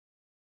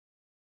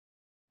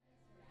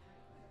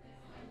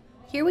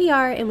Here we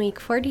are in week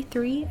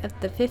 43 of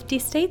the 50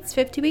 States,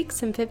 50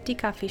 Weeks, and 50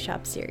 Coffee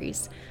Shop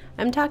series.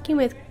 I'm talking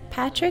with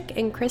Patrick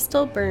and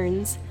Crystal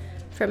Burns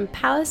from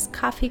Palace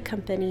Coffee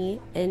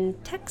Company in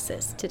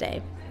Texas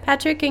today.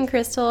 Patrick and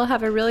Crystal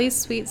have a really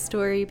sweet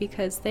story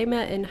because they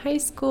met in high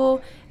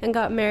school and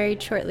got married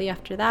shortly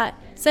after that.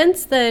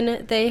 Since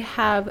then, they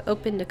have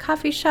opened a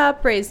coffee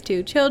shop, raised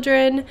 2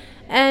 children,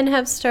 and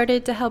have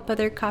started to help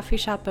other coffee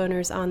shop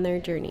owners on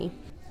their journey.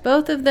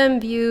 Both of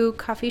them view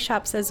coffee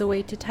shops as a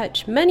way to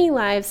touch many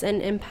lives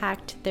and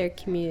impact their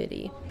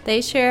community. They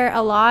share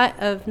a lot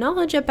of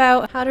knowledge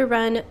about how to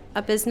run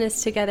a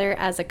business together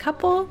as a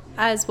couple,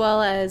 as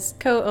well as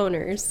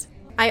co-owners.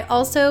 I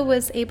also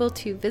was able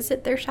to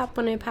visit their shop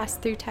when I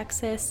passed through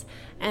Texas,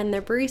 and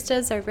their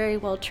baristas are very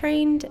well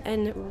trained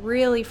and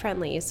really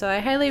friendly. So I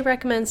highly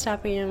recommend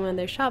stopping in one of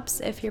their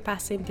shops if you're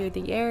passing through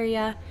the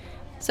area.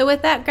 So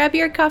with that, grab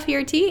your coffee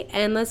or tea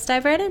and let's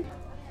dive right in.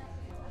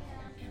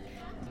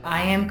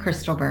 I am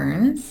Crystal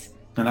Burns.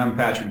 And I'm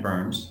Patrick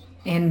Burns.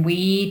 And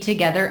we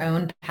together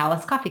own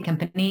Palace Coffee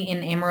Company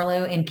in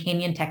Amarillo in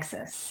Canyon,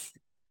 Texas.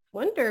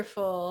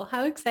 Wonderful.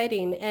 How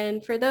exciting.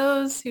 And for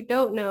those who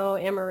don't know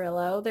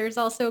Amarillo, there's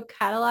also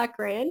Cadillac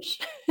Ranch.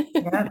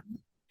 Yep.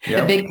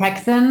 The Big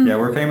Texan. Yeah,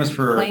 we're famous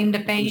for claim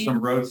to fame.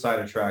 Some roadside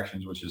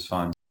attractions, which is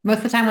fun. Most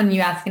of the time when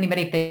you ask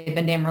anybody if they've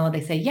been to Amarillo,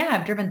 they say, yeah,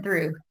 I've driven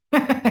through.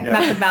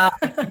 That's about.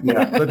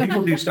 Yeah, but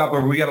people do stop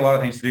over. We got a lot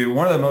of things to do.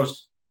 One of the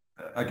most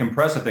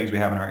impressive things we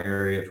have in our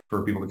area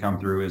for people to come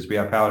through is we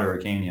have Palo Duro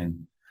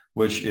Canyon,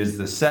 which is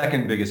the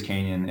second biggest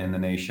canyon in the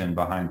nation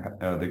behind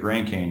the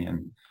Grand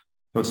Canyon.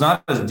 So it's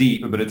not as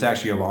deep, but it's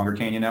actually a longer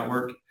canyon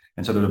network.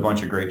 And so there's a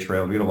bunch of great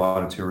trails. We get a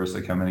lot of tourists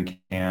that come in and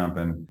camp,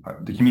 and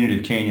the community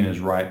of Canyon is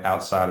right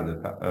outside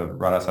of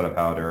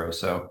Palo Duro.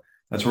 So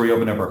that's where we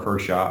opened up our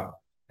first shop.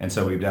 And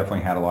so we've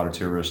definitely had a lot of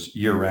tourists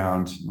year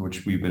round,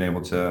 which we've been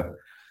able to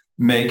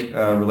make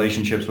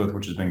relationships with,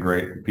 which has been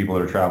great. People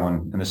that are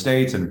traveling in the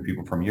States and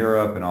people from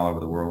Europe and all over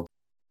the world.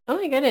 Oh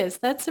my goodness,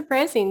 that's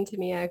surprising to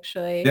me,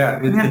 actually. Yeah,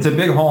 it's a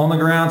big hole in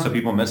the ground, so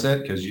people miss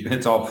it because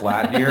it's all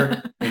flat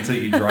here until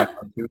you drive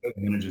up to it,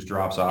 and then it just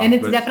drops off. And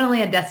it's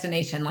definitely a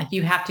destination. Like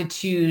you have to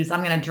choose,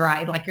 I'm going to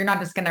drive. Like you're not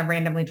just going to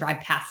randomly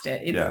drive past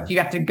it. You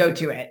have to go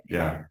to it.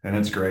 Yeah, and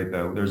it's great,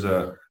 though. There's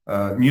a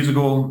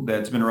musical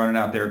that's been running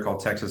out there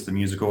called Texas the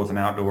Musical. It's an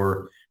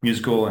outdoor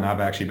musical, and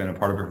I've actually been a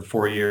part of it for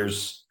 4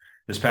 years.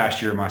 This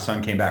past year, my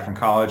son came back from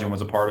college and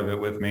was a part of it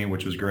with me,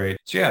 which was great.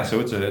 So yeah, so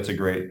it's a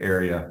great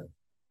area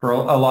for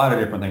a lot of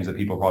different things that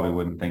people probably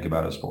wouldn't think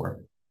about us for.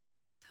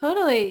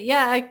 Totally.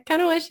 Yeah, I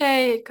kind of wish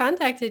I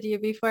contacted you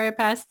before I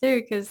passed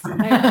through because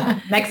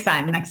next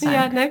time.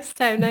 Yeah, next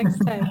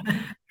time.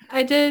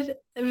 I did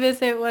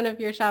visit one of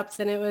your shops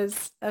and it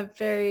was a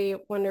very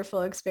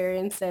wonderful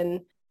experience,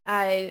 and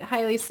I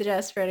highly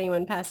suggest for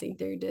anyone passing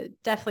through to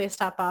definitely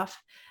stop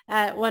off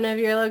at one of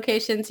your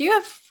locations. You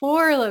have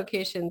 4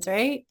 locations,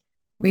 right?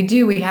 We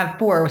do. We have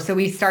 4. So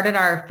we started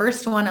our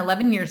first one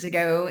 11 years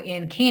ago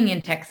in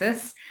Canyon,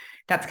 Texas.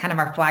 That's kind of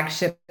our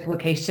flagship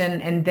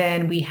location. And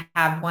then we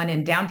have one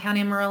in downtown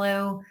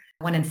Amarillo,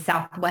 one in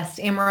Southwest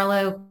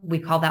Amarillo. We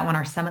call that one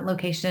our Summit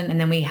location. And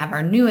then we have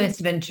our newest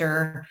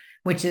venture,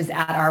 which is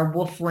at our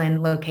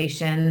Wolfland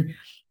location.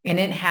 And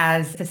it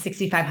has a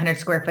 6,500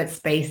 square foot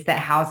space that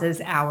houses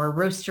our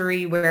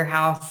roastery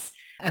warehouse,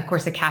 of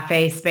course, a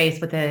cafe space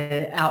with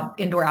a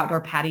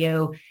indoor-outdoor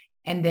patio.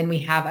 And then we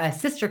have a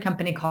sister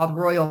company called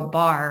Royal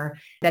Bar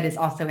that is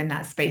also in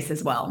that space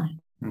as well.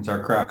 It's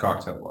our craft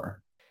cocktail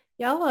bar.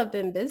 Y'all have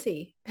been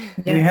busy. Yes,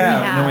 we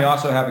have. And then we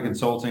also have a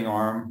consulting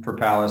arm for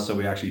Palace. So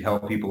we actually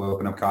help people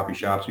open up coffee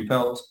shops. We've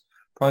helped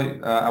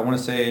probably, I want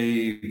to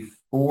say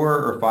 4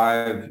 or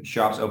 5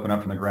 shops open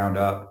up from the ground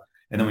up.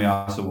 And then we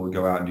also will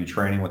go out and do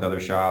training with other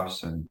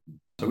shops. And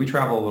so we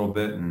travel a little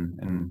bit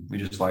and we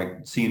just like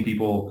seeing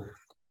people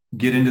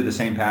get into the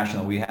same passion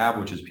that we have,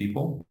 which is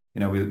people. You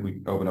know,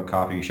 we open up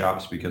coffee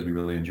shops because we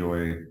really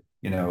enjoy,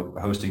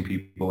 hosting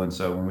people. And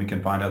so when we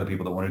can find other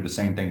people that want to do the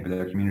same thing for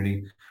their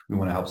community, we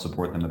want to help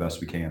support them the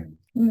best we can.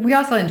 We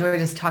also enjoy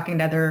just talking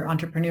to other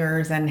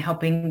entrepreneurs and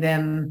helping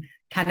them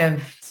kind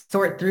of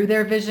sort through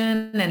their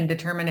vision and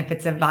determine if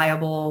it's a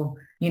viable,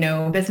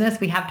 business.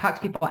 We have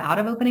talked people out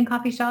of opening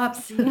coffee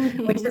shops,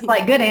 which is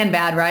like good and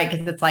bad, right?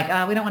 Because it's like,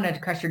 we don't want to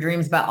crush your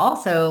dreams, but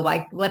also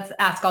like, let's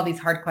ask all these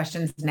hard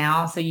questions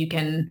now so you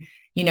can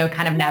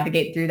kind of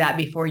navigate through that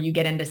before you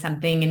get into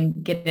something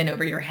and get in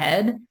over your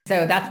head.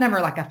 So that's never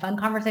like a fun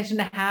conversation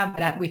to have,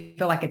 but we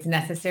feel like it's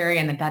necessary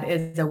and that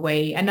is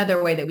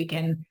another way that we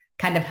can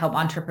kind of help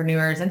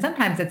entrepreneurs. And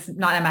sometimes it's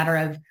not a matter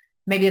of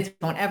maybe it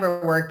won't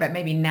ever work, but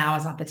maybe now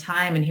is not the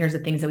time. And here's the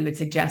things that we would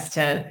suggest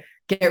to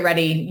get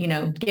ready,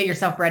 get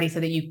yourself ready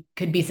so that you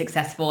could be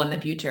successful in the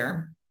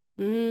future.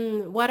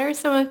 What are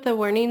some of the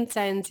warning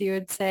signs you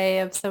would say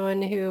of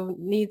someone who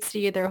needs to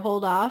either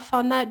hold off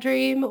on that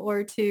dream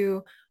or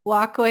to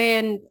walk away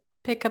and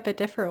pick up a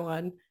different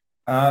one?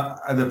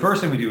 The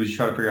first thing we do is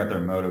try to figure out their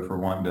motive for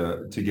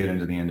wanting to get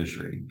into the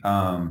industry.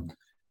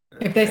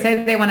 If they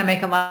say they want to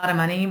make a lot of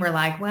money, we're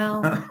like,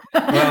 well,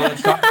 well,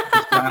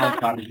 style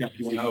coffee shop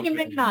you want to You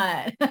may open.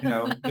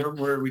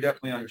 not. We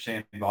definitely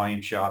understand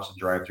volume shops and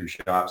drive-through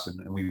shops,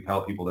 and we've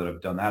helped people that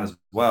have done that as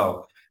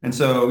well. And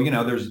so,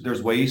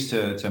 there's ways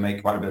to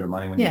make quite a bit of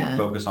money when you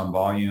focus on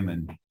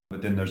volume,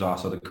 but then there's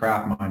also the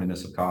craft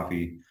mindedness of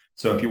coffee.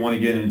 So if you want to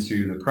get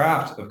into the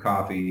craft of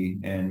coffee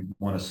and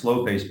want a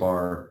slow pace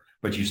bar,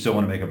 but you still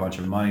want to make a bunch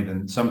of money,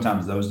 then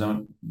sometimes those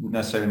don't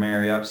necessarily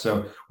marry up.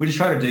 So we just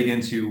try to dig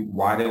into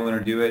why they want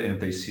to do it and if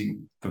they see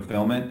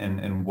fulfillment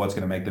and what's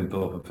going to make them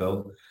feel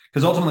fulfilled.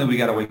 Because ultimately we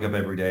got to wake up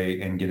every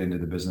day and get into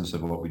the business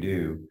of what we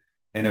do.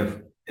 And if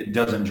it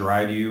doesn't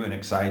drive you and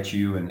excite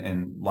you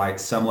and light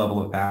some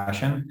level of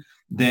passion,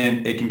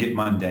 then it can get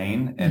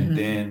mundane. And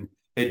then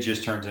it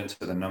just turns into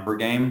the number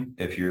game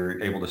if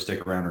you're able to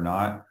stick around or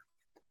not.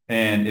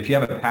 And if you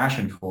have a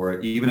passion for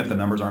it, even if the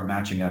numbers aren't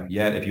matching up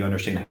yet, if you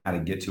understand how to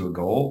get to a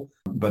goal,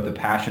 but the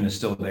passion is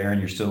still there and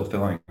you're still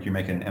feeling like you're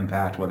making an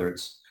impact, whether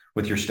it's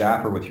with your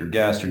staff or with your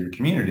guests or your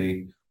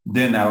community,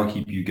 then that'll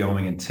keep you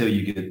going until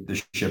you get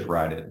the ship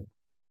righted.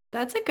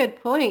 That's a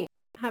good point.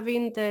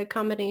 Having the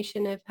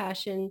combination of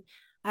passion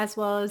as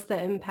well as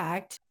the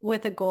impact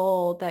with a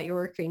goal that you're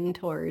working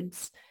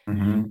towards.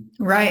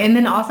 Right. And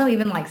then also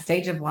even like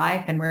stage of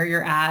life and where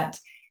you're at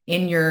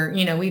in your,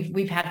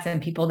 we've had some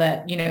people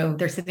that,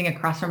 they're sitting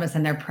across from us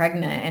and they're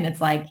pregnant, and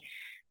it's like,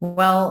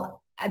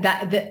 well,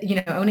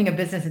 owning a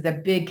business is a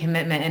big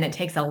commitment and it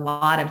takes a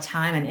lot of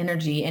time and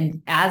energy,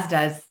 and as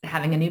does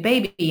having a new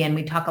baby. And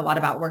we talk a lot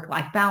about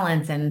work-life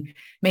balance and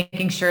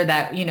making sure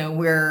that,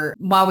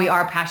 while we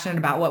are passionate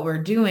about what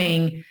we're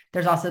doing,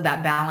 there's also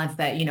that balance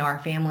that, our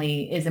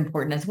family is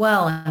important as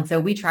well. And so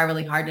we try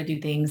really hard to do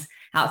things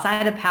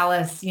outside of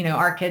Palace.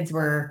 Our kids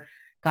were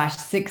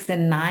 6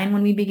 and 9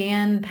 when we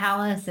began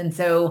Palace. And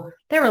so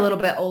they were a little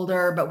bit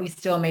older, but we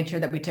still made sure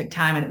that we took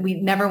time, and we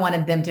never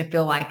wanted them to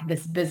feel like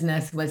this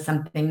business was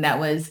something that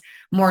was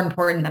more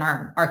important than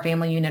our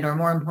family unit or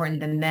more important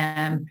than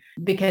them,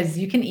 because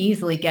you can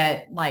easily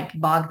get like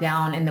bogged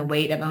down in the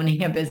weight of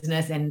owning a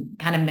business and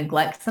kind of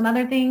neglect some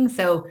other things.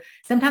 So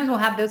sometimes we'll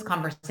have those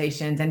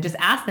conversations and just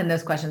ask them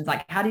those questions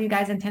like, how do you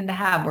guys intend to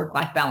have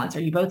work-life balance?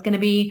 Are you both going to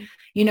be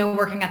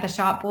working at the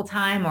shop full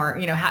time, or,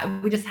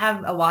 we just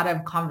have a lot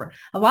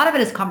of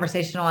it is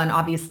conversational and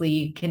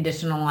obviously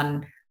conditional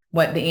on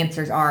what the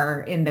answers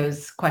are in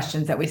those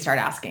questions that we start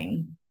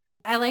asking.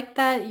 I like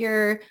that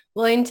you're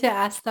willing to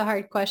ask the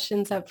hard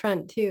questions up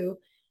front too.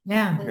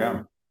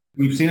 Yeah.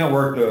 We've seen it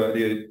work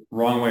the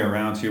wrong way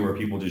around too, where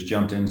people just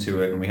jumped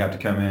into it and we have to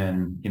come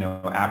in,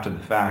 after the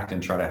fact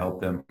and try to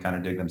help them kind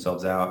of dig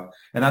themselves out.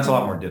 And that's a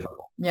lot more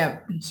difficult.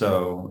 Yeah.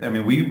 So, I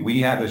mean, we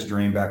had this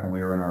dream back when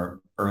we were in our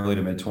early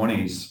to mid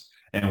 20s,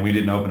 and we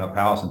didn't open up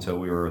Palace until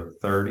we were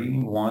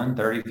 31,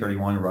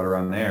 right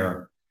around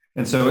there.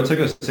 And so it took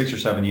us 6 or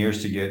 7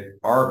 years to get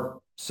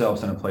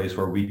ourselves in a place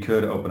where we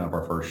could open up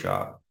our first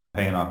shop,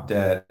 paying off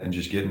debt and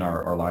just getting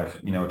our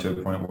life, to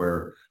a point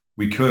where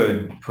we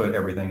could put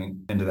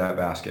everything into that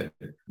basket.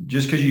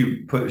 Just because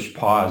you push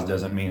pause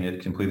doesn't mean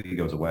it completely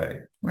goes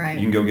away. Right.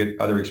 You can go get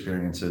other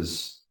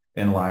experiences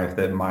in life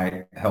that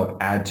might help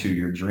add to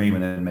your dream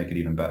and then make it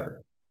even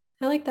better.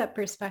 I like that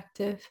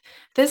perspective.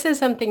 This is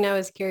something I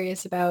was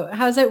curious about.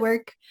 How does it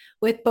work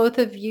with both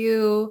of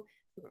you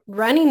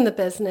running the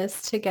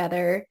business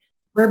together?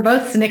 We're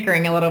both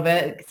snickering a little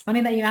bit. It's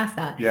funny that you asked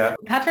that. Yeah.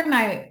 Patrick and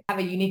I have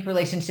a unique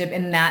relationship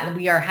in that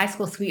we are high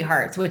school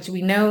sweethearts, which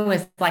we know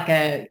is like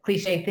a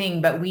cliche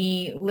thing, but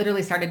we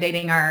literally started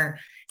dating our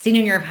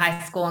senior year of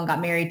high school and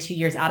got married 2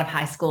 years out of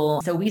high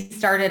school. So we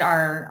started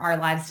our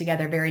lives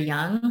together very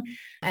young.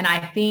 And I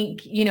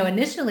think,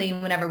 initially,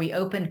 whenever we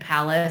opened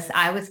Palace,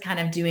 I was kind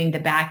of doing the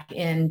back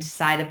end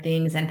side of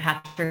things, and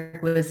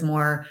Patrick was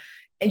more,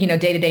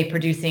 day-to-day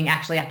producing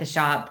actually at the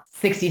shop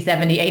 60,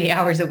 70, 80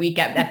 hours a week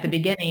at the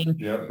beginning.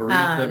 Yeah,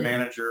 barista,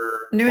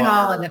 manager, doing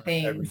all of the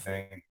things.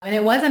 Everything. And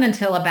it wasn't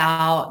until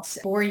about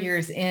 4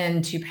 years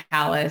into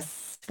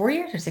Palace, 4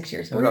 years or 6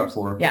 years? About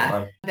 4. Yeah.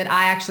 5. That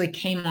I actually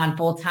came on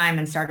full time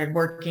and started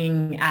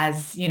working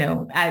as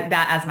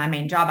my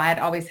main job. I had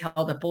always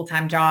held a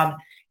full-time job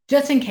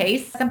just in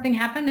case something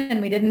happened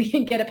and we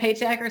didn't get a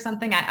paycheck or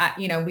something.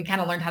 We kind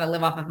of learned how to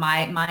live off of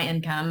my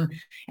income,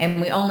 and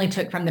we only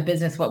took from the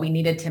business what we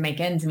needed to make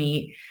ends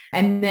meet.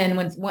 And then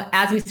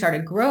as we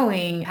started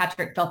growing,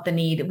 Patrick felt the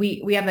need.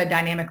 We have a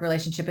dynamic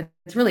relationship.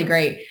 It's really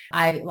great.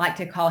 I like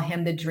to call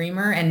him the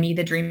dreamer and me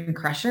the dream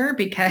crusher,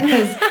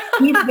 because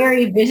he's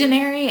very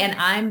visionary and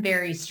I'm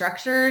very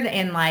structured.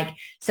 And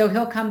so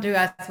he'll come to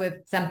us with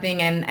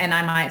something and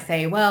I might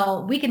say,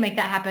 well, we can make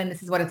that happen.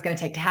 This is what it's going to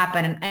take to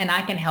happen. And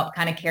I can help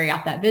kind of carry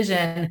out that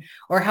vision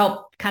or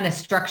help kind of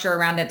structure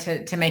around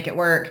it to make it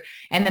work.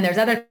 And then there's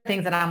other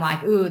things that I'm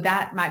like, ooh,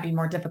 that might be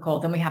more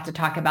difficult, and we have to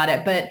talk about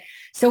it. But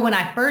so when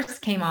I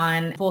first came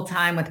on full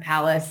time with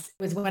Palace,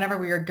 it was whenever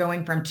we were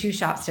going from 2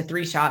 shops to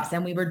 3 shops,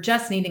 and we were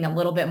just needing a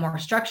little bit more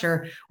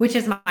structure, which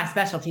is my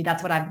specialty.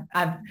 That's what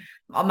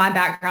my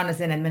background is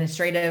in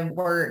administrative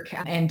work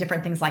and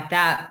different things like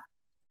that.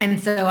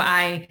 And so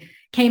I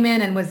came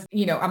in and was,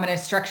 I'm going to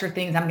structure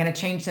things. I'm going to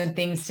change some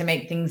things to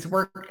make things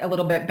work a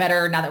little bit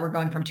better now that we're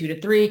going from 2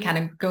 to 3, kind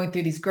of going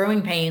through these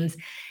growing pains.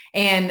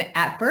 And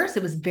at first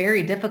it was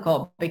very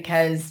difficult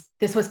because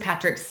this was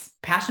Patrick's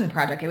passion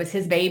project. It was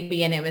his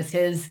baby and it was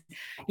his,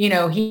 he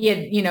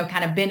had,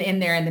 kind of been in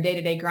there in the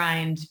day-to-day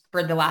grind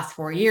for the last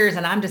 4 years.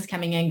 And I'm just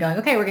coming in going,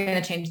 okay, we're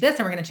going to change this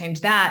and we're going to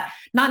change that.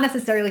 Not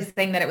necessarily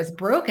saying that it was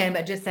broken,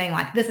 but just saying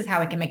like, this is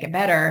how we can make it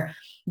better.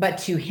 But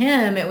to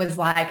him, it was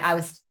like, I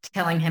was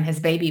telling him his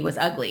baby was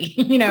ugly,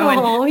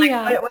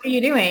 what are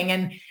you doing?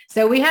 And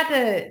so we had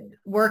to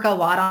work a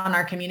lot on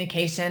our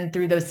communication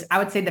through those. I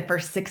would say the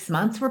first 6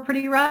 months were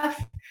pretty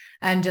rough,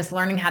 and just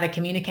learning how to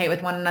communicate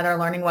with one another,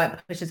 learning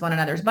what pushes one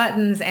another's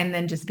buttons, and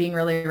then just being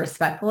really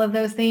respectful of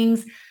those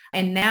things.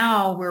 And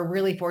now we're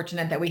really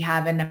fortunate that we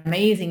have an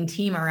amazing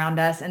team around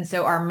us. And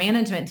so our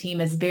management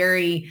team is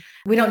Patrick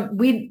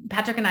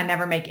and I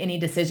never make any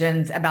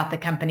decisions about the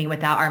company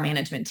without our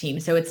management team.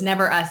 So it's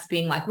never us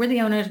being like, we're the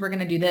owners, we're going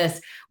to do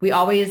this. We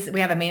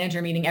have a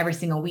manager meeting every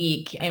single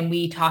week and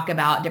we talk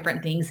about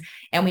different things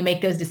and we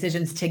make those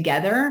decisions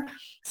together.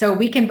 So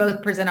we can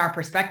both present our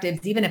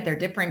perspectives, even if they're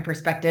differing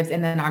perspectives.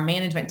 And then our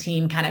management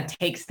team kind of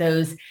takes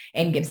those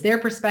and gives their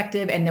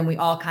perspective. And then we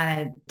all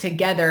kind of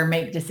together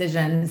make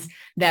decisions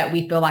that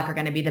we feel like are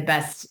going to be the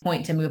best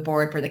point to move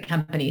forward for the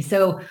company.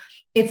 So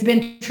it's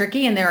been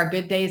tricky and there are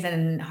good days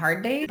and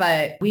hard days,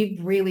 but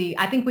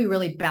I think we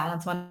really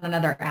balance one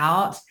another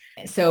out.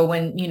 So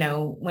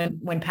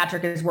when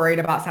Patrick is worried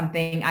about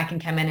something, I can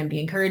come in and be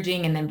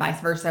encouraging, and then vice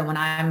versa. When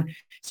I'm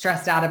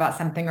stressed out about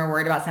something or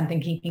worried about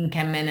something, he can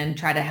come in and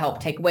try to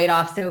help take weight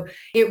off. So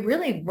it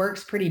really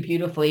works pretty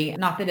beautifully.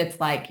 Not that it's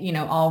like,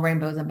 all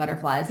rainbows and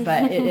butterflies,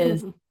 but it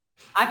is,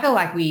 I feel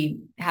like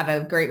we have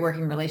a great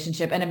working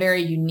relationship and a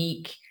very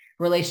unique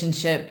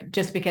relationship,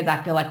 just because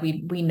I feel like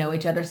we know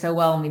each other so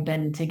well and we've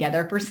been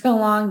together for so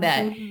long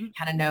that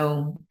kind of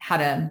know how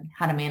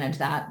to manage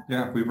that.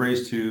 Yeah, we've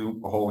raised two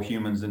whole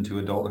humans into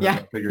adulthood. Yeah.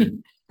 I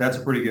figured that's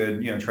a pretty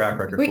good, track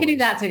record. We could do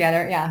that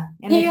together. Yeah.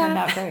 And it turned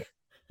out great.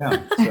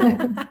 Yeah.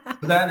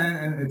 So that,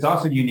 and it's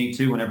also unique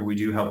too, whenever we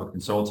do help with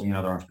consulting and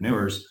other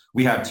entrepreneurs,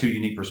 we have two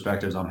unique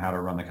perspectives on how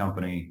to run the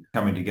company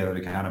coming together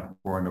to kind of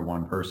pour into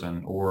one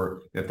person,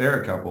 or if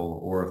they're a couple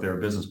or if they're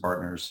business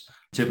partners.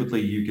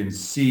 Typically you can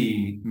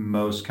see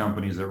most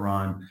companies that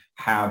run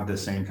have the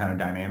same kind of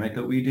dynamic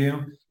that we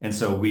do. And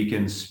so we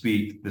can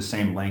speak the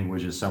same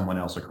language as someone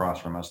else across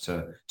from us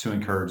to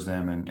encourage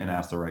them and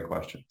ask the right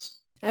questions.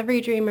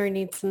 Every dreamer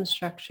needs some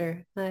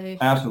structure.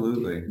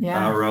 Absolutely.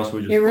 Yeah. Or else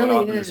we just really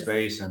float off into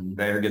space and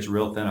the air gets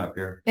real thin up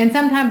here. And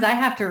sometimes I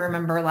have to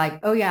remember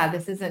like, oh yeah,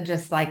 this isn't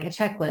just like a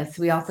checklist.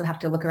 We also have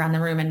to look around the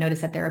room and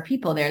notice that there are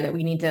people there that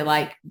we need to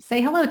like say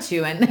hello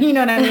to. And you know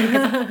what I mean?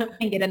 Because I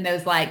can get in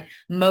those like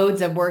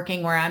modes of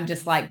working where I'm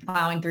just like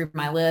plowing through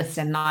my list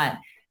and not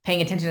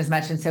paying attention as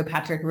much. And so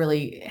Patrick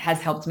really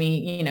has helped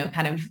me,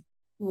 kind of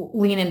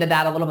lean into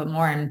that a little bit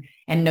more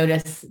and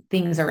notice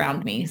things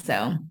around me.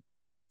 So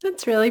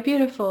that's really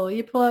beautiful.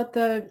 You pull out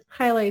the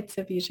highlights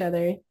of each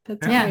other.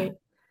 That's great.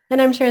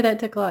 And I'm sure that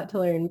took a lot to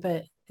learn,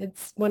 but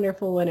it's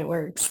wonderful when it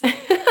works.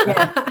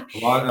 A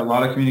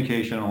lot of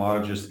communication, a lot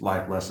of just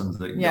life lessons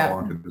that go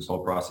on through this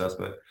whole process.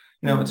 But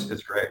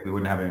it's great. We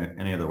wouldn't have it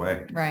any other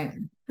way. Right.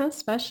 How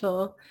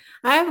special.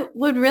 I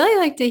would really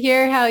like to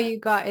hear how you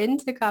got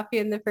into coffee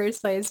in the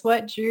first place.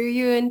 What drew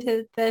you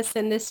into this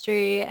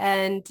industry?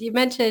 And you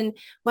mentioned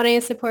wanting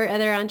to support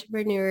other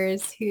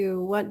entrepreneurs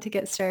who want to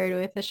get started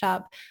with a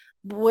shop.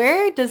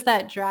 Where does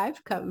that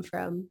drive come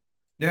from?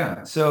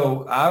 Yeah.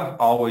 So I've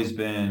always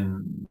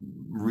been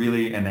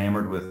really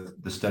enamored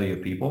with the study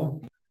of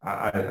people.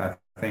 I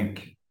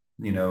think,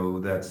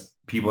 that's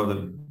people are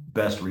the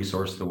best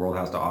resource the world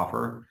has to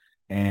offer.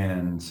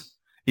 And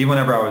even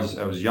whenever I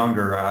was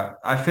younger,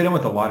 I fit in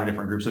with a lot of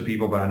different groups of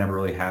people, but I never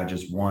really had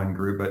just one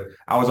group. But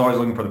I was always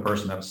looking for the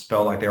person that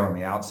felt like they were on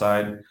the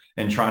outside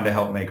and trying to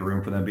help make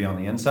room for them to be on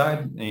the inside.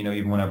 And,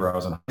 even whenever I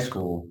was in high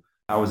school,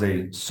 I was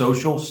a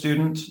social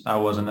student. I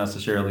wasn't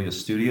necessarily a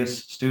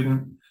studious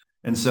student.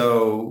 And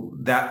so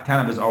that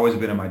kind of has always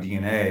been in my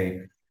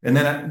DNA. And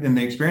then in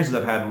the experiences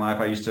I've had in life,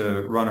 I used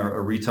to run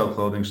a retail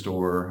clothing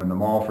store in the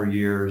mall for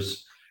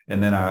years.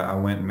 And then I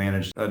went and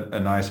managed a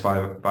nice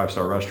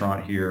five-star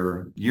restaurant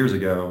here years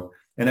ago.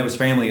 And it was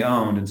family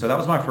owned. And so that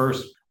was my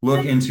first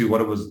look into what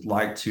it was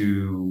like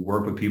to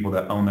work with people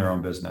that own their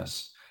own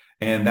business.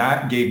 And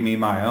that gave me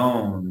my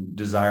own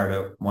desire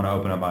to want to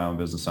open up my own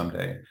business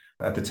someday.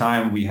 At the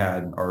time, we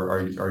had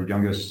our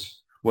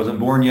youngest wasn't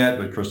born yet,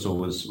 but Crystal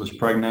was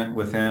pregnant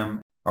with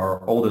him.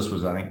 Our oldest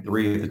was, I think,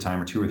 3 at the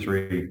time, or 2 or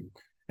 3.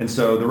 And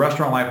so the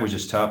restaurant life was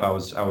just tough. I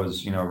was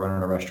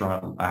running a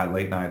restaurant. I had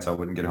late nights. I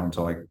wouldn't get home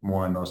till like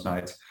 1 most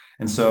nights.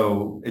 And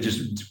so it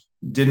just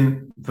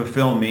didn't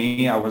fulfill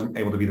me. I wasn't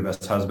able to be the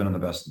best husband and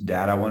the best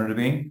dad I wanted to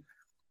be.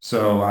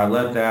 So I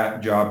let that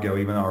job go,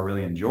 even though I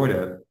really enjoyed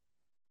it,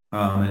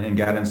 and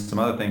got into some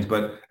other things.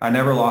 But I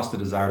never lost the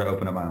desire to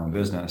open up my own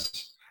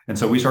business. And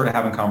so we started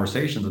having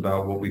conversations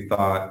about what we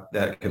thought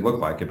that could look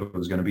like, if it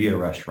was going to be a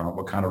restaurant,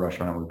 what kind of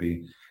restaurant it would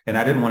be. And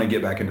I didn't want to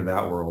get back into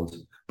that world,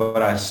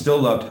 but I still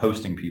loved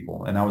hosting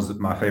people. And that was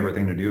my favorite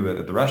thing to do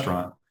at the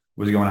restaurant,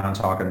 was going out and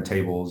talking to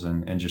tables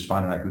and just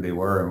finding out who they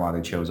were and why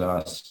they chose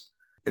us.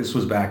 This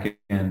was back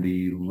in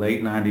the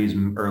late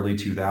 90s, early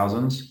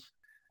 2000s.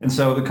 And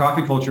so the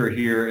coffee culture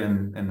here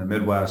in the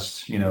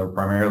Midwest,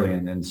 primarily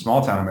in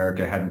small town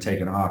America hadn't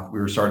taken off. We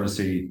were starting to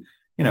see,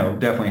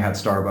 definitely had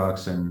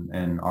Starbucks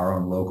and our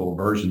own local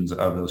versions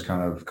of those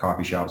kind of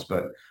coffee shops,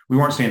 but we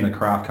weren't seeing the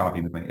craft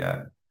coffee movement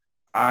yet.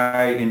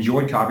 I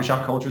enjoyed coffee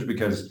shop cultures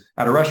because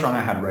at a restaurant,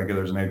 I had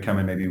regulars and they'd come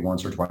in maybe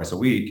once or twice a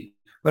week.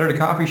 But at a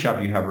coffee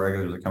shop, you have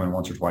regulars that come in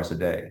once or twice a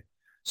day.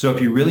 So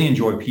if you really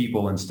enjoy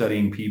people and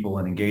studying people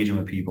and engaging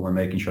with people and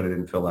making sure they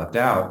didn't feel left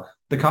out,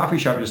 the coffee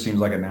shop just seems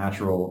like a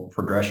natural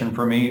progression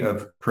for me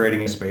of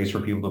creating a space for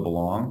people to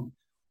belong.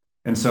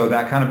 And so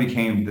that kind of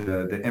became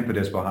the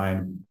impetus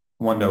behind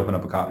wanting to open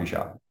up a coffee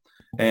shop.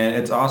 And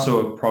it's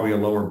also probably a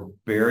lower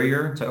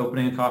barrier to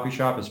opening a coffee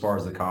shop as far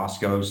as the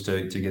cost goes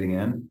to getting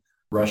in.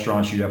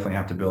 Restaurants, you definitely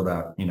have to build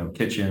out,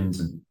 kitchens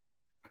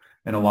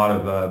and a lot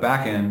of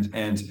back end.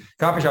 And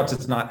coffee shops,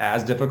 it's not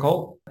as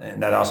difficult.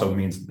 And that also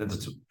means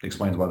that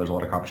explains why there's a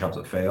lot of coffee shops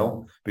that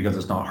fail, because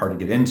it's not hard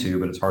to get into,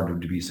 but it's hard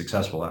to be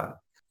successful at.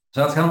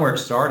 So that's kind of where it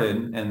started.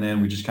 And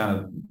then we just kind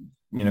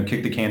of,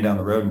 kicked the can down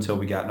the road until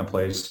we got in a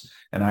place.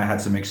 And I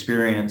had some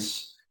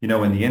experience, in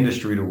the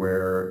industry to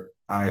where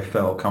I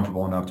felt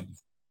comfortable enough to,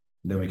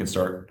 then we could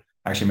start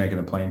actually making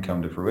the plan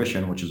come to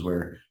fruition, which is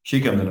where she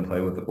comes into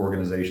play with the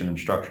organization and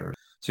structure.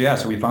 So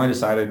we finally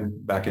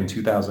decided back in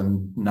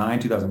 2009,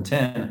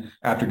 2010,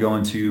 after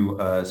going to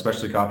a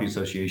Specialty Coffee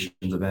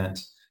Association's event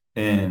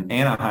in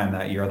Anaheim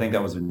that year. I think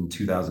that was in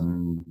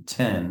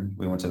 2010.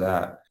 We went to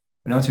that.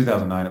 But no,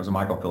 2009, it was a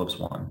Michael Phillips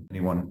one. And he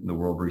won the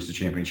World Barista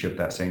Championship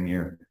that same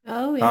year.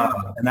 Oh, yeah.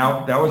 And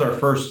that was our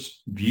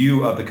first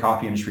view of the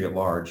coffee industry at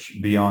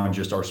large, beyond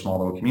just our small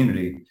little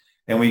community.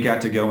 And we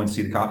got to go and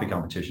see the coffee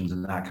competitions,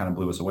 and that kind of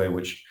blew us away,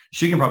 which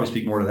she can probably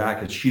speak more to that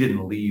because she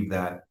didn't leave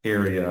that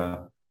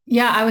area.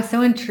 Yeah, I was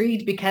so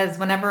intrigued because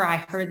whenever I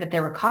heard that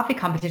there were coffee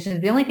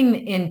competitions, the only thing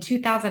in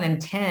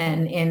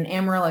 2010 in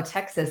Amarillo,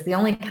 Texas, the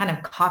only kind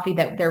of coffee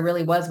that there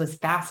really was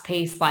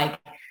fast-paced, like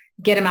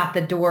get them out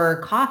the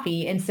door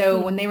coffee. And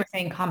so when they were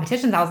saying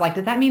competitions, I was like,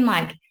 does that mean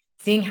like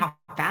seeing how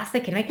fast they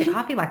can make the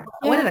coffee? Like,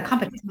 what are the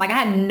competitions? Like,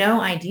 I had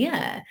no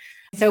idea.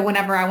 So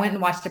whenever I went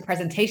and watched a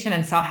presentation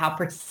and saw how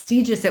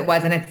prestigious it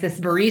was, and it's this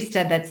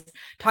barista that's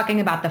talking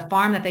about the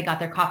farm that they got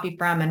their coffee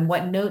from and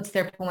what notes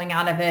they're pulling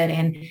out of it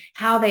and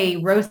how they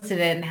roasted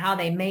it and how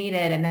they made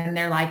it. And then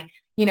they're like,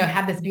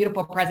 have this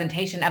beautiful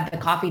presentation of the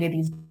coffee to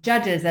these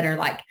judges that are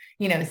like,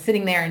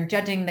 sitting there and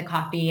judging the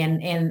coffee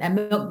and a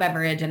milk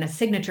beverage and a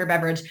signature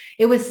beverage.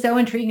 It was so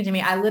intriguing to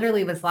me. I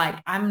literally was like,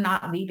 I'm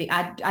not leaving.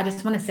 I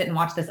just want to sit and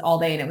watch this all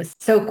day. And it was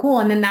so cool.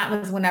 And then that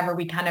was whenever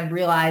we kind of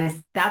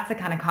realized that's the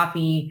kind of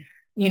coffee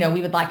we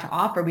would like to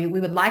offer. We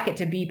would like it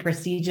to be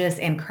prestigious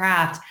and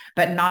craft,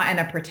 but not in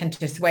a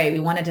pretentious way. We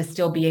wanted to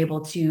still be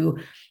able to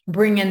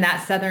bring in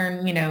that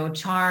Southern,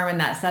 charm and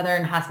that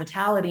Southern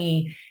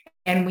hospitality.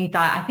 And we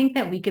thought, I think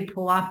that we could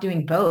pull off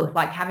doing both,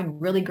 like having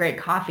really great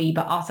coffee,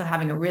 but also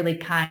having a really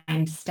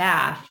kind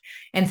staff.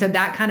 And so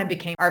that kind of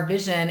became our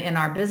vision in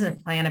our business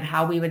plan of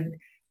how we would,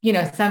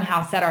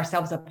 somehow set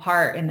ourselves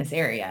apart in this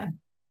area.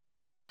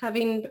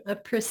 Having a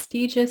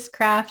prestigious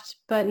craft,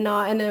 but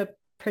not in a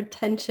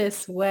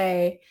pretentious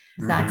way.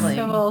 Exactly.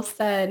 So well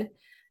said.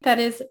 That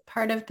is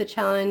part of the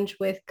challenge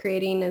with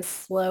creating a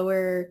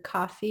slower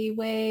coffee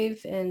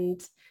wave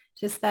and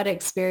just that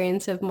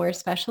experience of more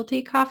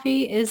specialty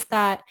coffee is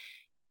that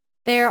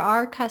there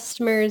are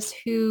customers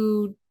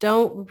who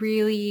don't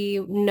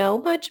really know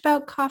much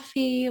about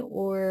coffee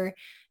or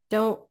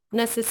don't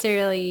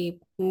necessarily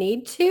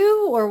need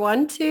to or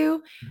want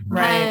to.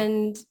 Right.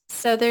 And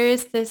so there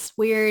is this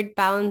weird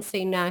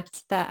balancing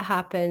act that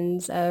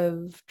happens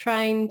of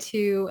trying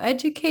to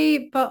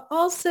educate, but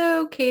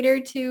also cater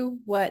to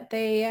what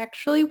they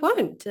actually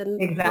want.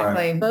 And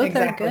Exactly. both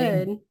Exactly.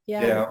 are good.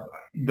 Yeah.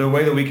 The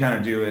way that we kind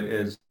of do it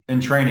is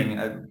in training.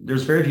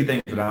 There's very few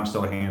things that I'm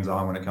still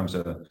hands-on when it comes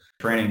to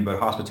training, but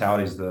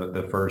hospitality is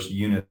the first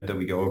unit that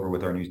we go over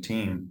with our new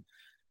team.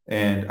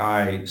 And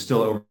I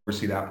still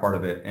oversee that part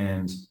of it.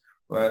 And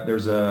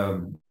there's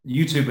a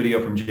YouTube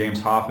video from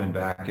James Hoffman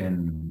back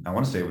in, I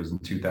want to say it was in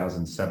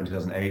 2007,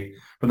 2008,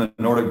 from the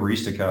Nordic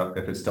Barista Cup,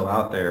 if it's still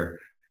out there.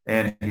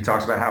 And he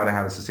talks about how to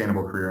have a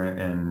sustainable career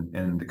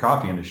in the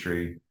coffee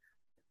industry.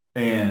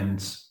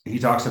 And he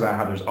talks about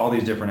how there's all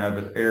these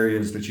different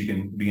areas that you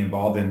can be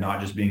involved in,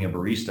 not just being a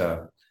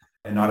barista.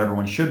 And not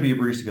everyone should be a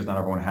barista because not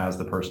everyone has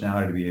the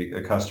personality to be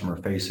a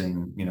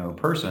customer-facing,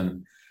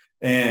 person.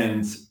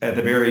 And at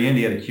the very end,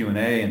 he had a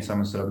Q&A and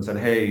someone stood up and said,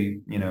 hey,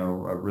 I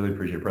really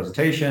appreciate your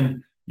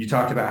presentation. You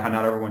talked about how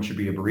not everyone should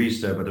be a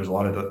barista, but there's a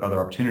lot of other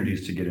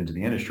opportunities to get into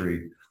the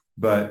industry.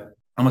 But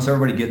almost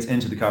everybody gets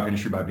into the coffee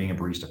industry by being a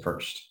barista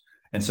first.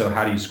 And so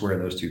how do you square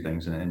those two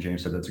things? And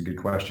James said, that's a good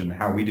question.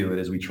 How we do it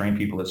is we train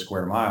people at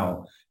Square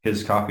Mile,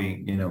 his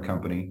coffee,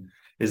 company,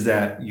 is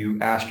that you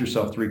ask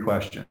yourself 3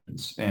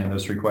 questions. And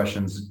those 3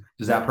 questions,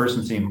 does that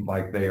person seem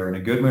like they are in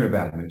a good mood or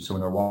bad mood? So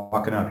when they're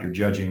walking up, you're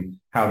judging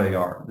how they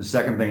are. The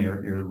second thing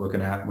you're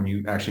looking at when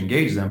you actually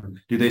engage them,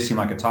 do they seem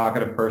like a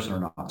talkative person or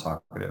not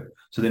talkative?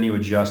 So then you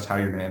adjust how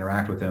you're going to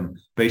interact with them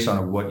based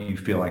on what you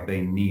feel like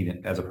they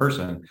need as a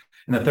person.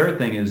 And the third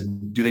thing is,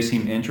 do they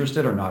seem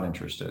interested or not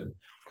interested?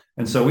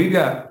 And so we've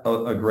got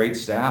a great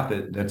staff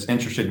that's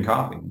interested in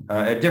coffee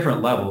at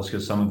different levels,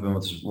 because some of them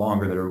it's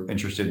longer that are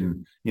interested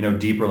in,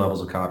 deeper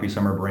levels of coffee.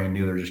 Some are brand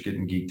new. They're just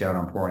getting geeked out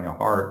on pouring a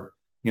heart,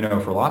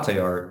 for latte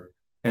art.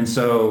 And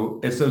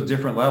so it's those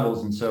different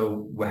levels. And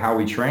so how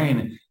we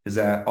train is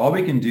that all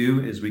we can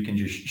do is we can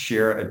just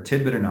share a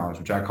tidbit of knowledge,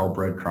 which I call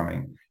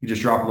breadcrumbing. You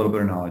just drop a little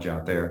bit of knowledge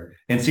out there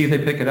and see if they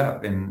pick it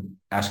up and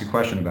ask a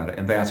question about it.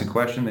 And if they ask a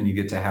question, then you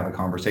get to have a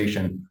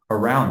conversation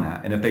around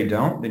that. And if they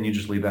don't, then you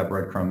just leave that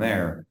breadcrumb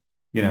there,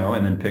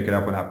 and then pick it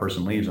up when that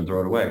person leaves and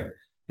throw it away.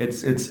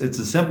 It's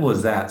as simple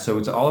as that. So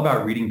it's all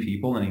about reading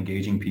people and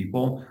engaging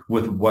people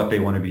with what they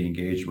want to be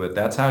engaged with.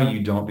 That's how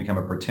you don't become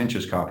a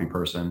pretentious coffee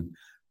person,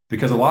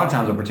 because a lot of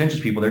times the pretentious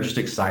people, they're just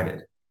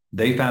excited.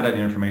 They found out the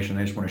information.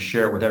 They just want to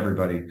share it with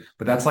everybody.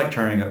 But that's like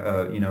turning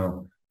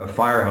a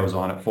fire hose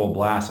on at full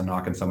blast and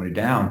knocking somebody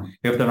down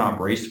if they're not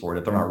braced for it,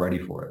 if they're not ready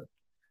for it.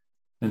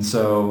 And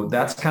so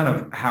that's kind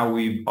of how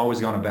we've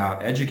always gone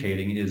about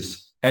educating,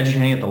 is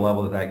educating at the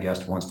level that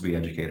guest wants to be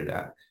educated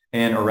at.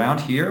 And around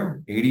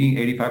here,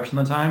 85% of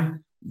the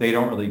time, they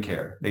don't really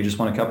care. They just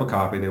want a cup of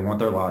coffee. They want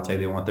their latte.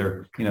 They want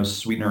their,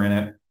 sweetener in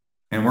it.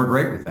 And we're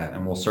great with that.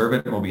 And we'll serve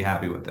it and we'll be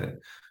happy with it.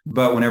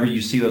 But whenever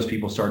you see those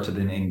people start to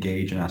then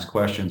engage and ask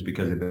questions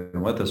because they've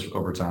been with us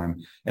over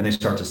time, and they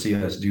start to see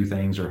us do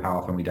things or how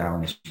often we dial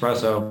an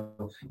espresso,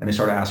 and they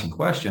start asking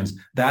questions,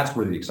 that's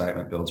where the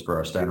excitement builds for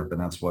our staff. And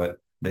that's what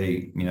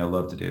they,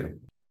 love to do.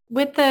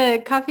 With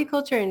the coffee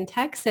culture in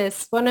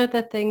Texas, one of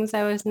the things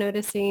I was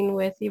noticing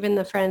with even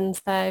the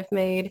friends that I've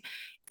made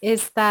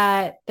is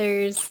that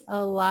there's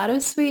a lot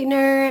of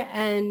sweetener,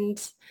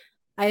 and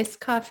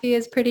iced coffee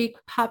is pretty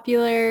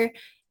popular.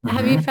 Mm-hmm.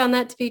 Have you found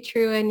that to be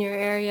true in your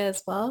area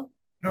as well?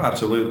 No,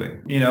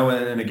 absolutely.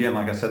 And again,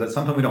 like I said, that's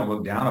something we don't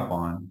look down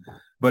upon,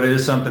 but it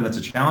is something that's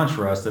a challenge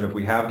for us, that if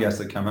we have guests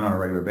that come in on a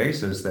regular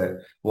basis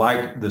that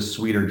like the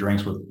sweeter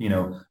drinks with,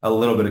 a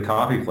little bit of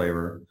coffee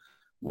flavor,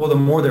 well, the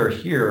more they're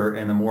here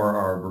and the more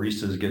our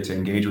baristas get to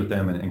engage with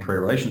them and create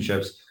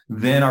relationships,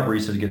 then our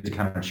baristas get to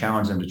kind of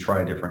challenge them to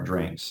try different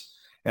drinks.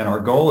 And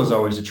our goal is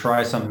always to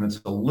try something that's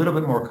a little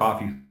bit more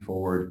coffee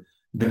forward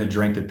than the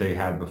drink that they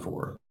had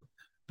before.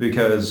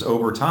 Because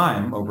over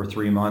time, over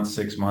 3 months,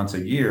 6 months,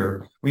 a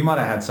year, we might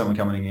have had someone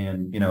coming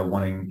in,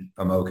 wanting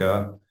a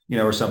mocha,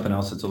 or something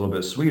else that's a little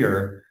bit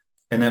sweeter.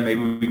 And then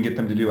maybe we can get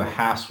them to do a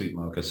half sweet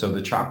mocha. So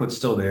the chocolate's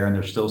still there and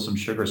there's still some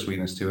sugar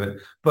sweetness to it,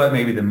 but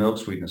maybe the milk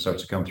sweetness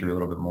starts to come through a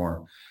little bit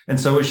more. And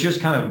so it's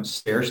just kind of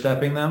stair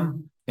stepping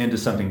them into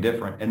something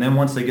different. And then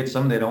once they get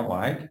something they don't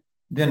like,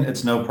 then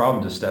it's no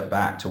problem to step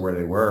back to where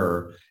they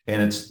were,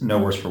 and it's no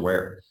worse for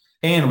wear.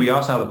 And we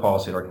also have the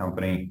policy at our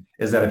company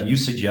is that if you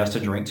suggest a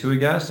drink to a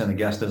guest and the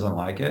guest doesn't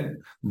like it,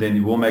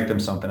 then we'll make them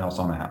something else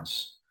on the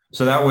house.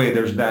 So that way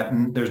there's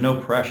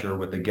no pressure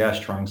with the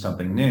guest trying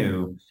something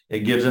new. It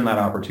gives them that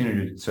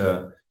opportunity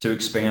to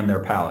expand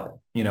their palate,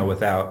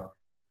 without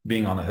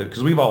being on the hook.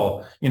 Because we've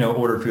all,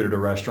 ordered food at a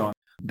restaurant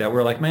that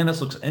we're like, man, this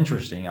looks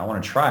interesting. I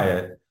want to try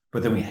it,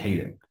 but then we hate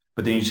it.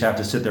 But then you just have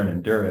to sit there and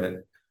endure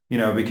it,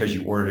 because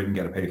you ordered it and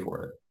got to pay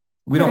for it.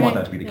 We don't want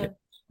that to be the case.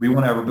 We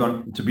want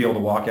everyone to be able to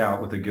walk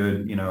out with a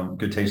good,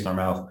 good taste in our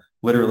mouth,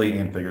 literally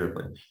and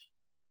figuratively.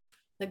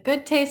 A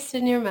good taste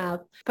in your mouth,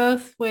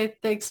 both with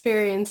the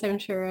experience, I'm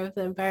sure, of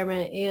the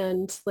environment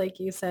and, like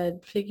you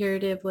said,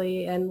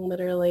 figuratively and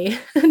literally,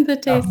 the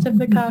taste of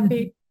the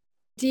coffee.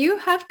 Do you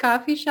have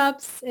coffee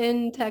shops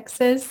in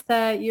Texas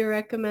that you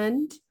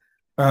recommend?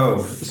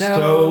 Oh,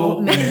 so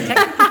many.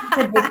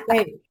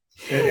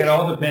 It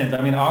all depends.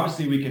 I mean,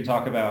 obviously we can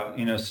talk about,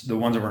 the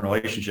ones we're in a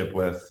relationship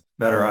with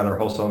that are either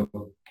wholesale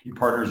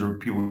partners or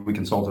people we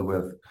consulted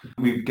with.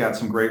 We've got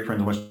some great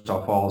friends in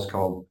Wichita Falls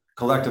called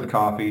Collective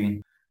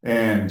Coffee,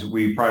 and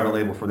we private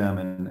label for them,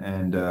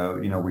 and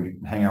we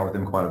hang out with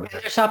them quite a bit.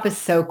 Their shop is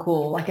so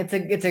cool. Like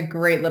it's a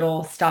great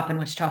little stop in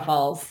Wichita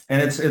Falls.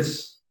 And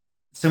it's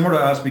similar to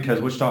us because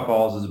Wichita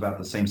Falls is about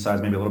the same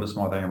size, maybe a little bit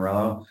smaller than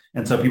Amarillo.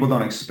 And so people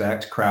don't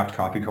expect craft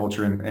coffee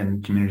culture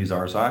in communities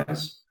our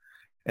size.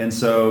 And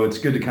so it's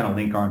good to kind of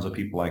link arms with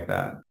people like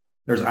that.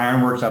 There's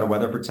Ironworks out of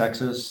Weatherford,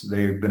 Texas.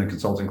 They've been a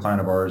consulting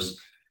client of ours,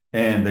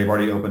 and they've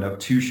already opened up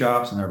 2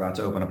 shops, and they're about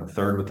to open up a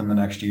 3rd within the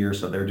next year.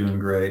 So they're doing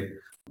great.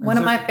 One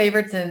of my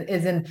favorites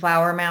is in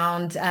Flower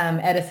Mound,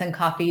 Edison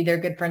Coffee. They're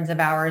good friends of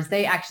ours.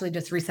 They actually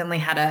just recently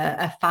had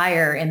a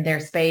fire in their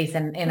space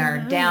and are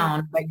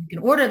down, but you can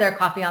order their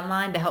coffee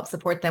online to help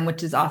support them,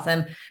 which is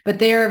awesome. But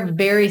they're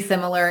very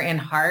similar in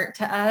heart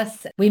to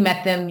us. We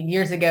met them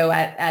years ago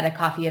at a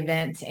coffee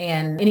event,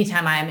 and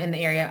anytime I'm in the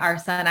area, our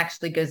son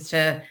actually goes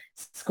to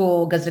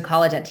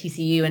college at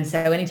TCU. And so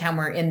anytime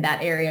we're in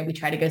that area, we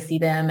try to go see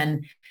them.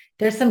 And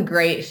there's some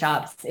great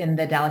shops in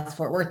the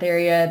Dallas-Fort Worth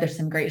area. There's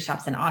some great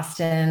shops in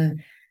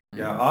Austin.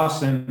 Yeah,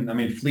 Austin, I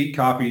mean, Fleet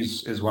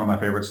Coffees is one of my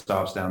favorite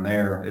stops down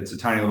there. It's a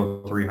tiny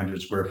little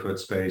 300 square foot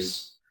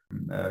space.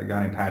 A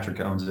guy named Patrick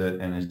owns it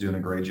and is doing a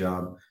great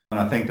job. And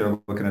I think they're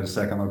looking at a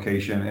second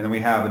location. And then we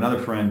have another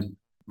friend,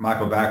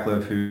 Michael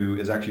Backliff, who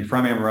is actually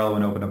from Amarillo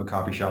and opened up a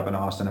coffee shop in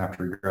Austin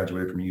after he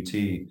graduated from UT.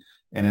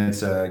 And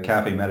it's a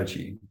Cafe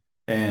Medici.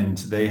 And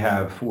they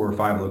have 4 or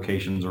 5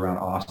 locations around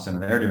Austin,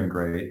 and they're doing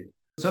great.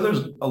 So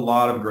there's a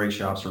lot of great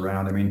shops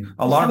around. I mean,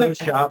 a lot of those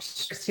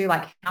shops too,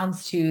 like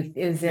Houndstooth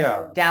is in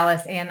Yeah.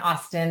 Dallas and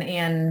Austin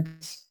and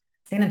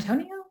San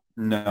Antonio.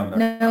 No,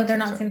 They're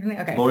not in San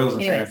Antonio. Okay. Loyal's in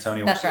San Anyways,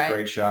 Antonio, which that's is a right.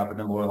 great shop, and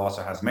then Loyal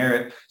also has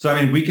Merit. So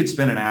I mean, we could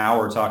spend an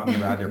hour talking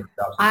about different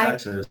shops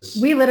in Texas.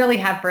 We literally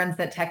have friends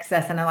that text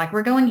us and are like,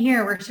 we're going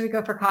here. Where should we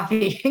go for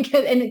coffee?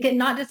 And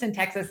not just in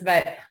Texas,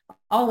 but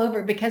all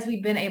over, because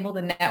we've been able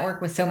to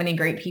network with so many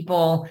great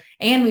people,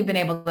 and we've been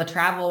able to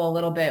travel a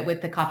little bit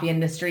with the coffee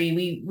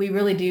industry. We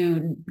really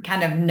do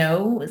kind of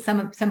know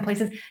some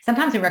places.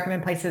 Sometimes we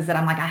recommend places that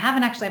I'm like, I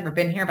haven't actually ever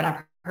been here, but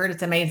I've heard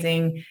it's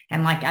amazing.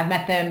 And like, I've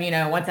met them,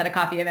 once at a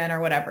coffee event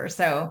or whatever.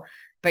 So,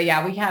 but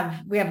yeah,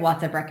 we have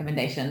lots of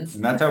recommendations.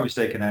 And that's how we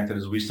stay connected,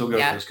 is we still go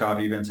to those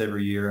coffee events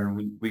every year,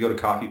 and we go to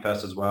Coffee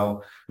Fest as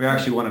well. We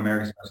actually won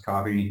America's Best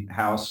Coffee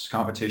House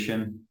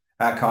competition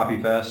at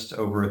Coffee Fest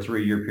over a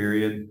 3-year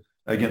period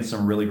against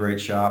some really great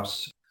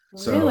shops.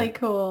 So, really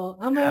cool.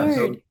 Oh my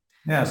word.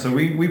 So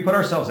we put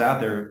ourselves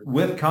out there,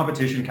 with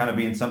competition kind of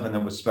being something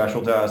that was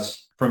special to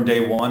us from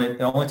day one.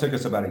 It only took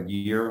us about a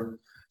year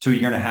to a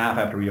year and a half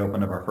after we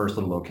opened up our first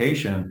little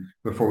location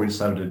before we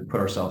decided to put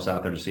ourselves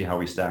out there to see how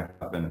we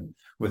stacked up. And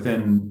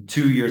within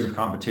 2 years of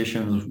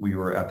competitions, we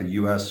were at the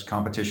U.S.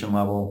 competition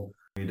level.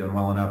 We'd done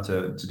well enough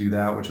to do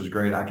that, which was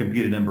great. I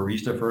competed in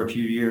barista for a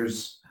few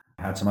years.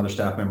 I had some other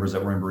staff members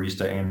that were in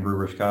barista and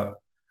Brewers Cup.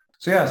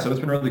 So it's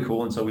been really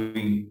cool. And so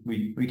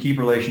we keep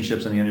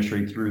relationships in the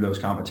industry through those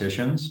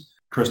competitions.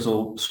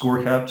 Crystal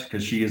score kept,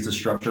 because she is the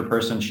structure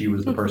person. She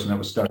was the person that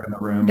was stuck in the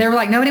room. They were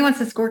like, nobody wants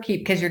to score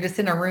keep because you're just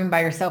in a room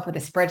by yourself with a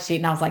spreadsheet.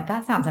 And I was like,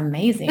 that sounds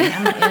amazing.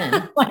 I'm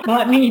in. Like,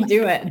 let me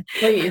do it,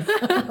 please.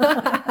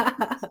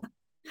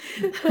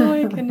 Oh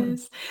my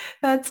goodness.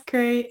 That's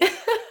great.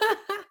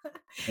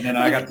 And then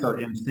I got to start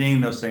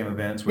emceeing those same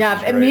events.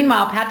 And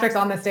meanwhile, Patrick's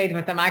on the stage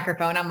with the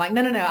microphone. I'm like,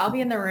 no, I'll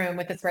be in the room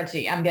with the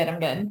spreadsheet. I'm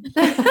good.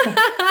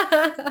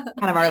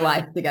 Kind of our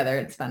life together.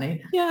 It's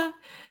funny. Yeah.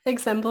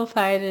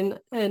 Exemplified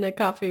in a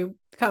coffee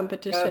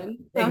competition.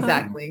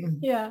 Exactly.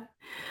 Yeah.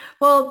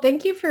 Well,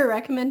 thank you for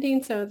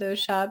recommending some of those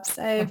shops.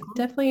 I've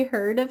definitely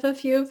heard of a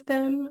few of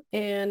them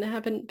and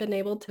haven't been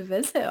able to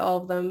visit all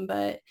of them,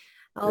 but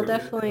I'll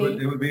definitely.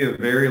 It would be a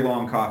very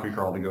long coffee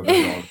crawl to go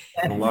visit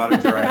all. A lot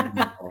of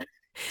driving.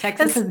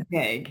 Texas is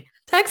big.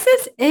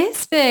 Texas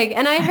is big.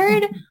 And I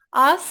heard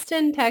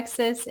Austin,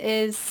 Texas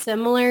is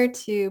similar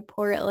to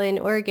Portland,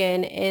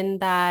 Oregon, in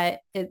that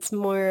it's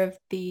more of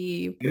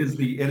the... It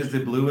is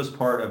the bluest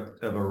part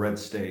of a red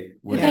state.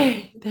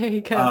 There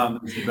you go.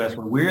 It's the best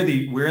one. We're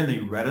in the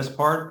reddest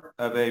part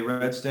of a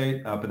red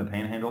state, up in the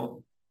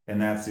Panhandle. And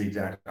that's the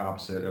exact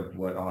opposite of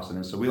what Austin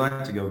is. So we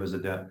like to go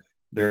visit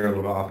there a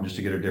little often just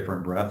to get a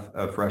different breath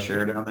of fresh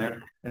air down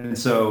there. And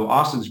so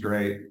Austin's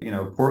great.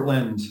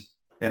 Portland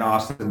and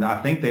Austin,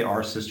 I think they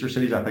are sister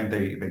cities. I think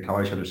they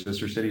call each other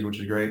sister cities, which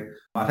is great.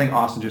 I think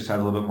Austin just has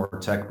a little bit more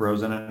tech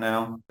bros in it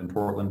now than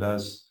Portland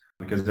does,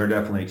 because they're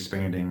definitely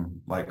expanding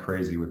like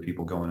crazy with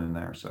people going in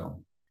there.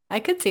 So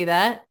I could see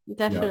that.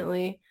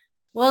 Definitely. Yeah.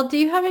 Well, do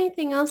you have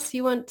anything else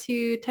you want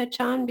to touch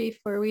on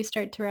before we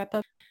start to wrap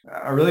up?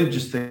 I really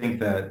just think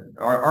that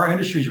our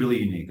industry is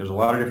really unique. There's a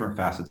lot of different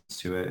facets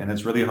to it, and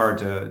it's really hard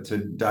to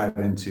dive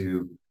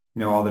into,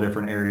 all the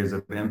different areas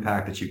of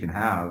impact that you can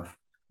have.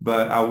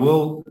 But I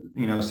will,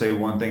 say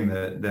one thing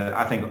that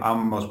I think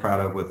I'm most proud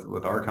of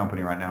with our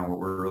company right now. What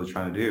we're really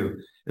trying to do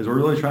is we're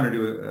really trying to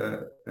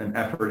do an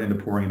effort into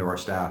pouring into our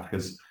staff,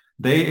 because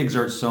they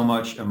exert so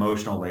much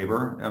emotional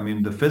labor. I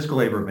mean, the physical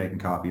labor of making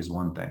coffee is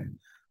one thing,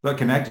 but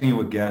connecting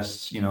with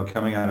guests,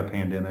 coming out of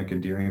pandemic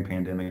and during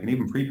pandemic and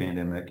even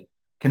pre-pandemic,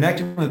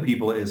 connecting with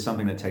people is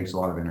something that takes a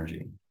lot of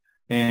energy.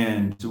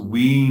 And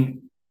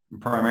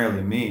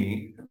primarily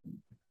me,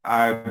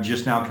 I've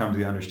just now come to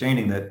the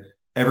understanding that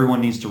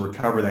everyone needs to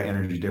recover that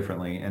energy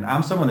differently. And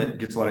I'm someone that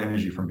gets a lot of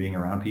energy from being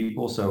around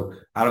people. So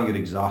I don't get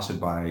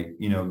exhausted by,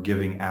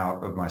 giving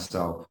out of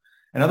myself.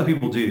 And other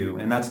people do.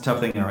 And that's a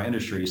tough thing in our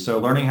industry. So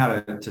learning how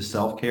to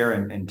self-care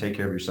and take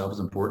care of yourself is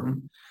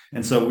important.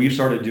 And so we've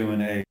started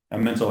doing a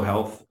mental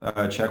health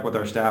check with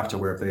our staff, to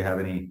where if they have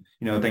any,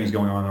 things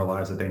going on in their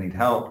lives that they need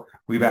help,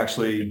 we've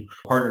actually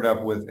partnered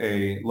up with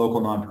a local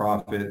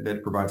nonprofit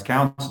that provides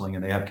counseling,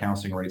 and they have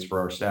counseling rates for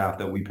our staff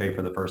that we pay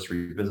for the first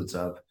 3 visits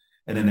of.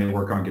 And then they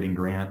work on getting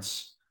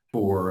grants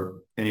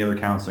for any other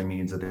counseling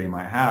needs that they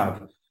might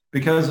have,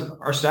 because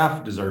our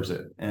staff deserves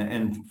it.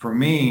 And for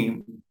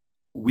me,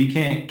 we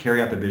can't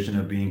carry out the vision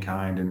of being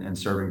kind and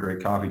serving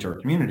great coffee to our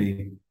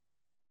community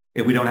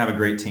if we don't have a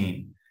great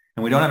team.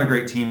 And we don't have a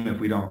great team if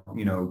we don't,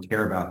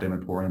 care about them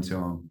and pour into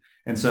them.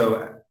 And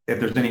so if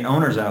there's any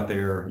owners out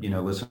there,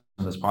 listening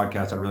to this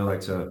podcast, I'd really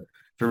like to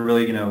to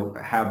really,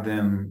 have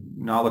them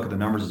not look at the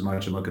numbers as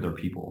much and look at their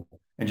people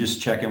and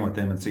just check in with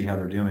them and see how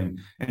they're doing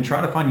and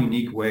try to find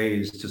unique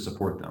ways to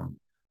support them.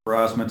 For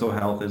us, mental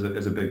health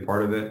is a big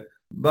part of it.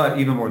 But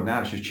even more than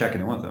that, it's just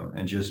checking in with them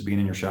and just being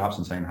in your shops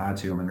and saying hi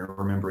to them and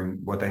remembering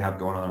what they have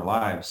going on in their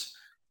lives.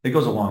 It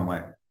goes a long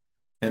way.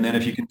 And then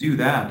if you can do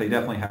that, they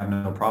definitely have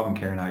no problem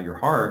carrying out your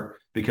heart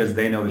because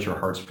they know that your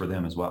heart's for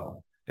them as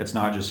well. It's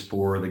not just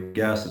for the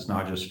guests. It's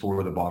not just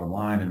for the bottom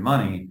line and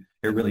money.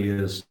 It really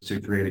is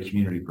to create a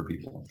community for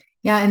people.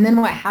 Yeah. And then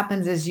what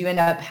happens is you end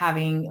up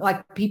having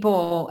like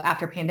people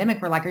after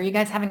pandemic were like, are you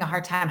guys having a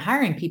hard time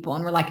hiring people?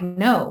 And we're like,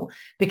 no,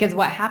 because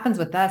what happens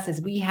with us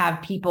is we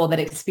have people that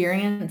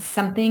experience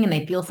something and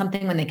they feel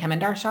something when they come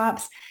into our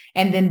shops.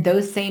 And then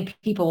those same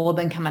people will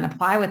then come and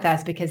apply with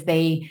us because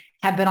they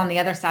have been on the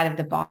other side of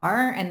the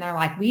bar and they're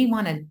like, we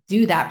want to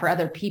do that for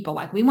other people.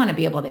 Like we want to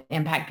be able to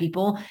impact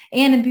people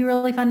and it'd be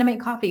really fun to make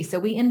coffee. So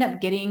we end up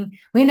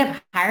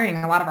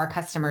hiring a lot of our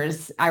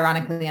customers,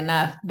 ironically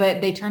enough,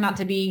 but they turn out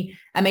to be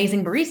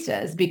amazing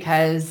baristas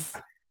because,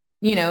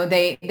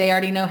 they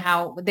already know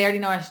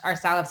our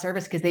style of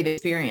service because they've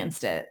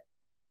experienced it.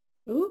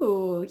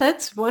 Ooh,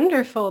 that's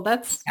wonderful.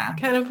 That's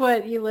kind of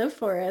what you live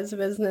for as a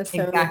business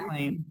owner.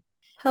 Exactly.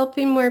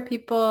 Helping more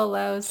people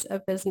allows a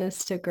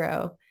business to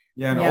grow.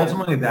 Yeah, and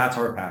ultimately that's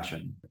our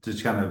passion. To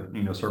just kind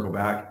of, circle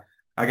back.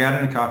 I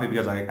got into coffee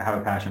because I have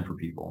a passion for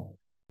people.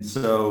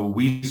 So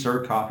we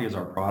serve coffee as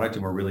our product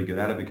and we're really good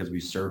at it because we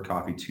serve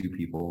coffee to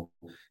people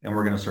and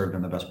we're going to serve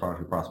them the best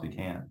product we possibly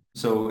can.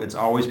 So it's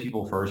always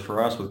people first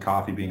for us with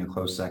coffee being a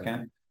close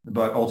second.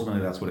 But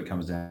ultimately that's what it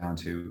comes down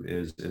to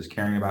is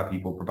caring about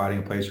people, providing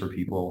a place for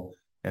people,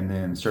 and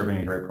then serving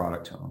a great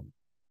product to them.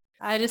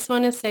 I just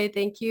want to say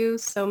thank you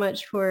so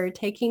much for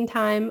taking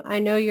time. I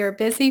know you're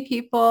busy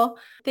people.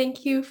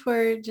 Thank you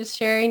for just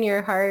sharing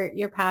your heart,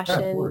 your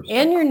passion,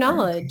 and your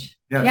knowledge.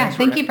 Yeah,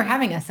 thank you for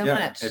having us so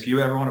much. If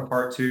you ever want a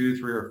part 2,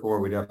 3, or 4,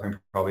 we definitely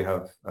probably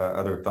have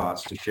other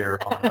thoughts to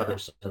share on other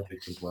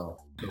subjects as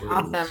well.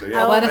 Awesome.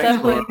 So, let us know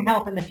if we can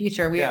help in the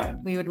future.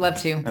 We would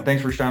love to. And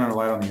thanks for shining a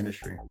light on the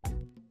industry.